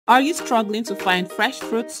Are you struggling to find fresh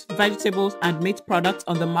fruits, vegetables, and meat products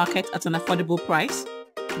on the market at an affordable price?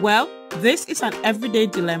 Well, this is an everyday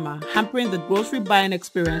dilemma hampering the grocery buying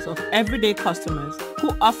experience of everyday customers who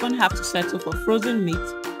often have to settle for frozen meat,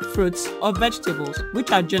 fruits, or vegetables,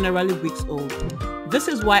 which are generally weeks old. This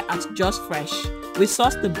is why at Just Fresh, we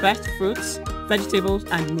source the best fruits, vegetables,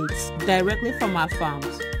 and meats directly from our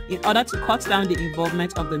farms in order to cut down the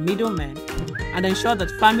involvement of the middlemen and ensure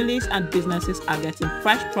that families and businesses are getting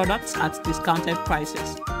fresh products at discounted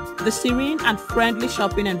prices. The serene and friendly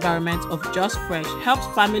shopping environment of Just Fresh helps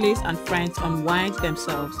families and friends unwind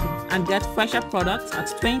themselves and get fresher products at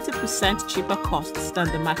 20% cheaper costs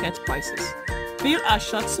than the market prices. Fill our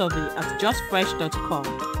short survey at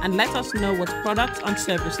justfresh.com and let us know what products and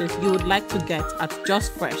services you would like to get at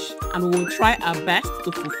Just Fresh, and we will try our best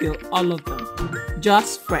to fulfill all of them.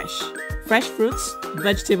 Just Fresh. Fresh fruits,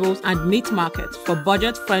 vegetables, and meat market for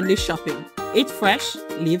budget-friendly shopping. Eat fresh,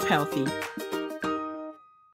 live healthy.